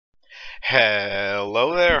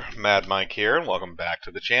Hello there, Mad Mike here, and welcome back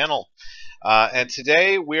to the channel. And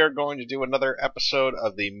today we are going to do another episode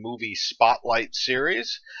of the movie Spotlight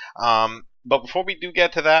series. But before we do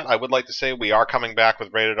get to that, I would like to say we are coming back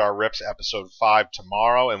with Rated R Rips episode 5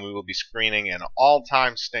 tomorrow, and we will be screening an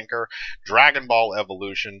all-time stinker, Dragon Ball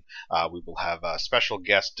Evolution. We will have a special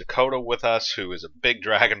guest Dakota with us, who is a big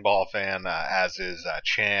Dragon Ball fan, as is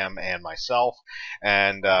Cham and myself,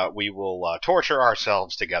 and we will torture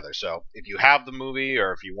ourselves together. So if you have the movie,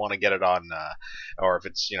 or if you want to get it on, or if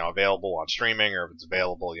it's available on streaming, or if it's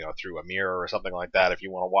available through a mirror or something like that, if you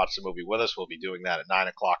want to watch the movie with us, we'll be doing that at 9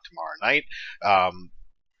 o'clock tomorrow night.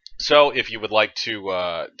 So if you would like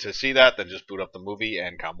to see that, then just boot up the movie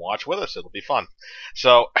and come watch with us. It'll be fun.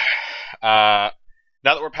 So now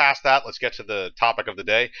that we're past that, let's get to the topic of the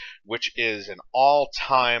day, which is an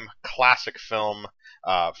all-time classic film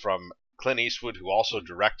from Clint Eastwood,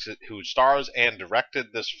 who stars and directed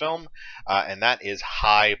this film, and that is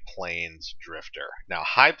High Plains Drifter. Now,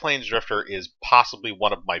 High Plains Drifter is possibly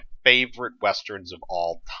one of my favorite westerns of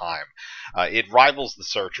all time. It rivals The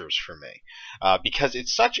Searchers for me because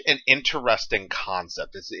it's such an interesting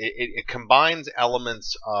concept. It combines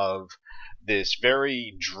elements of this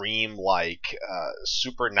very dream-like,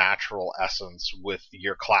 supernatural essence with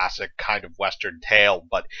your classic kind of western tale,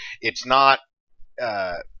 but it's not.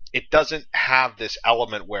 It doesn't have this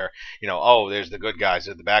element where, oh, there's the good guys,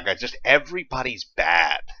 there's the bad guys. Just everybody's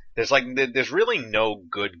bad. There's really no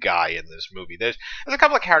good guy in this movie. There's a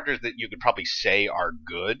couple of characters that you could probably say are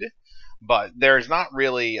good, but there's not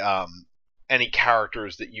really any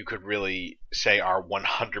characters that you could really say are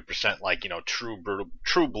 100% like,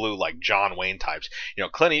 true blue, like John Wayne types.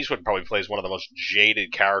 Clint Eastwood probably plays one of the most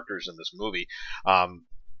jaded characters in this movie,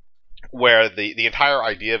 where the entire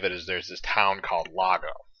idea of it is there's this town called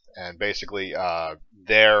Lago. And basically,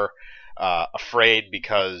 they're afraid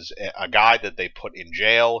because a guy that they put in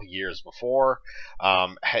jail years before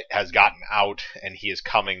has gotten out, and he is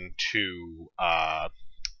coming to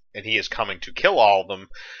kill all of them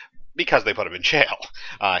because they put him in jail,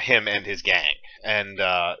 him and his gang. And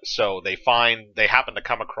so they happen to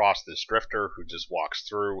come across this drifter who just walks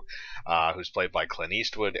through, who's played by Clint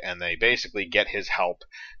Eastwood, and they basically get his help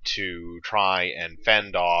to try and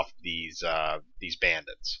fend off these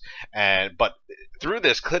bandits. But through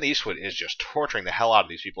this, Clint Eastwood is just torturing the hell out of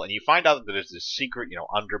these people, and you find out that there's this secret,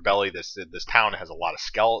 underbelly. This town has a lot of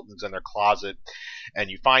skeletons in their closet, and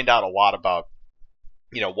you find out a lot about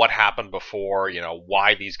what happened before,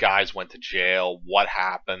 why these guys went to jail, what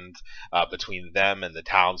happened between them and the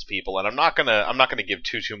townspeople. And I'm not gonna give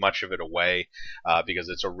too much of it away because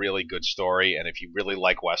it's a really good story, and if you really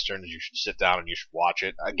like westerns, you should sit down and you should watch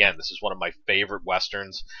it. Again, this is one of my favorite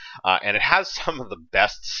westerns, and it has some of the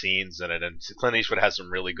best scenes in it, and Clint Eastwood has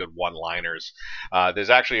some really good one-liners. There's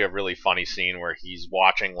actually a really funny scene where he's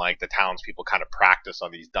watching like the townspeople kind of practice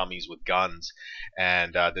on these dummies with guns,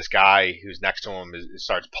 and this guy who's next to him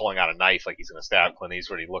starts pulling out a knife like he's going to stab Clint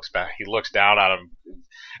Eastwood. He looks down at him.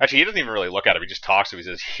 Actually, he doesn't even really look at him. He just talks to him. He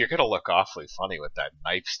says, "You're going to look awfully funny with that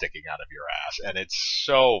knife sticking out of your ass." And it's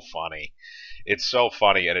so funny. It's so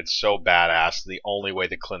funny, and it's so badass. The only way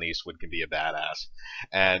that Clint Eastwood can be a badass.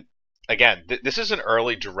 And again, this is an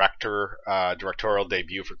early directorial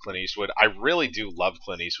debut for Clint Eastwood. I really do love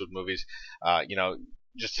Clint Eastwood movies.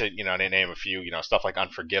 Just to name a few, stuff like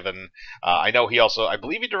Unforgiven. I know I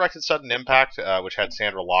believe he directed Sudden Impact, which had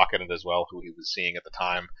Sandra Bullock in it as well, who he was seeing at the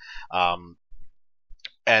time.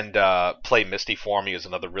 And Play Misty for Me is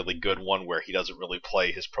another really good one, where he doesn't really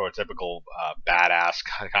play his prototypical badass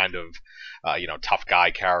kind of tough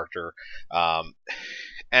guy character. And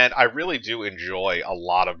I really do enjoy a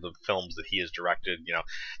lot of the films that he has directed.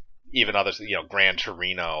 Even others, Gran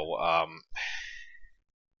Torino.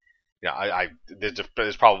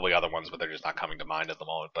 There's probably other ones, but they're just not coming to mind at the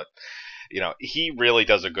moment. But he really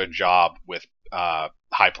does a good job with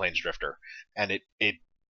High Plains Drifter, and it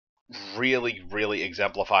really, really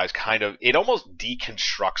exemplifies it almost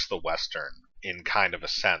deconstructs the western in kind of a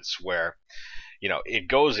sense where it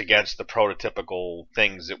goes against the prototypical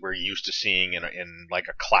things that we're used to seeing in like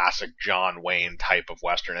a classic John Wayne type of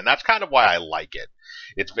western, and that's kind of why I like it.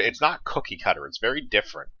 It's not cookie cutter. It's very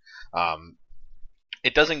different.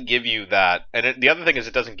 It doesn't give you that, and the other thing is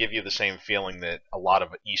it doesn't give you the same feeling that a lot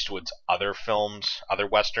of Eastwood's other films, other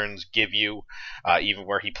westerns give you, even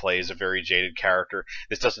where he plays a very jaded character.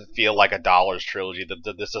 This doesn't feel like a Dollars trilogy.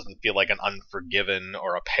 This doesn't feel like an Unforgiven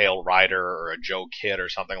or a Pale Rider or a Joe Kidd or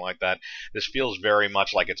something like that. This feels very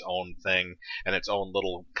much like its own thing and its own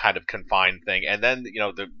little kind of confined thing. And then,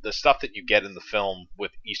 the stuff that you get in the film with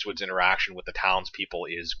Eastwood's interaction with the townspeople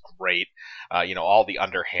is great. All the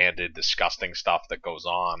underhanded, disgusting stuff that goes goes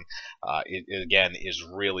on, it again is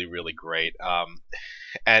really, really great.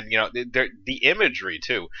 And the imagery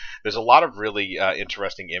too. There's a lot of really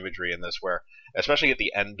interesting imagery in this, where, especially at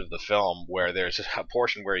the end of the film, where there's a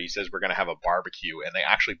portion where he says we're going to have a barbecue, and they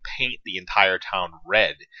actually paint the entire town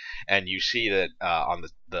red, and you see that on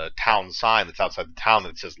the town sign that's outside the town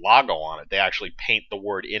that says Lago on it, they actually paint the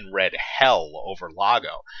word in red "Hell" over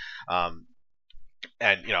Lago.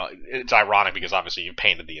 And it's ironic because obviously you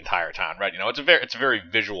painted the entire town red. It's a very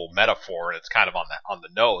visual metaphor, and it's kind of on the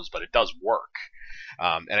nose, but it does work.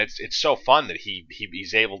 And it's so fun that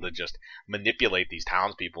he's able to just manipulate these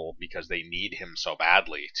townspeople because they need him so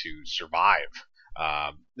badly to survive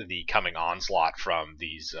the coming onslaught from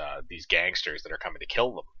these gangsters that are coming to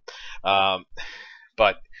kill them.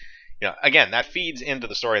 But again, that feeds into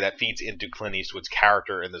the story, that feeds into Clint Eastwood's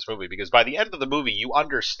character in this movie, because by the end of the movie, you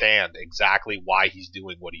understand exactly why he's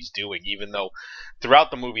doing what he's doing, even though throughout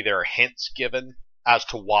the movie there are hints given as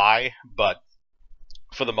to why, but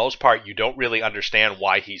for the most part, you don't really understand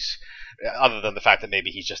why he's, other than the fact that maybe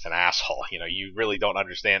he's just an asshole. You really don't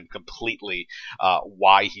understand completely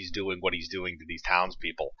why he's doing what he's doing to these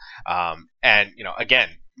townspeople. And again,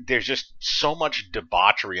 there's just so much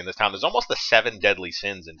debauchery in this town. There's almost the 7 deadly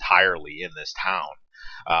sins entirely in this town.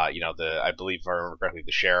 I believe, if I remember correctly,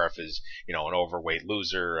 the sheriff is, an overweight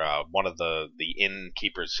loser. One of the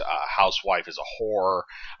innkeeper's housewife is a whore.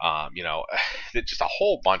 Just a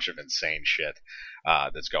whole bunch of insane shit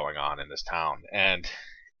that's going on in this town. And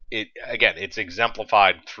it's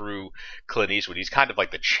exemplified through Clint Eastwood. He's kind of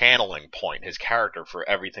like the channeling point, his character, for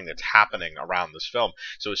everything that's happening around this film.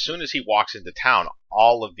 So as soon as he walks into town,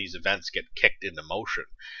 all of these events get kicked into motion,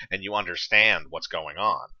 and you understand what's going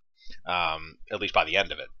on, at least by the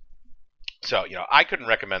end of it. So, I couldn't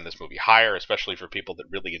recommend this movie higher, especially for people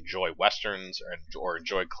that really enjoy westerns or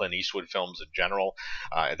enjoy Clint Eastwood films in general.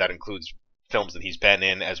 That includes films that he's been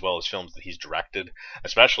in, as well as films that he's directed,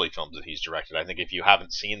 especially films that he's directed. I think if you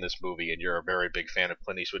haven't seen this movie and you're a very big fan of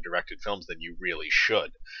Clint Eastwood directed films, then you really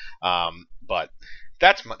should. But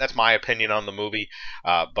that's my opinion on the movie.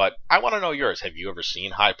 But I want to know yours. Have you ever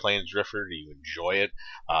seen High Plains Drifter? Do you enjoy it?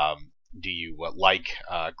 Do you like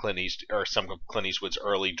Clint Eastwood or some of Clint Eastwood's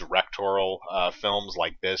early directorial films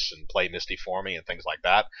like this and Play Misty for Me and things like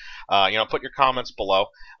that? Put your comments below.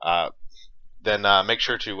 Then make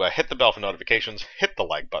sure to hit the bell for notifications, hit the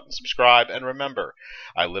like button, subscribe, and remember,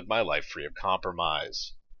 I live my life free of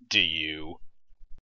compromise. Do you?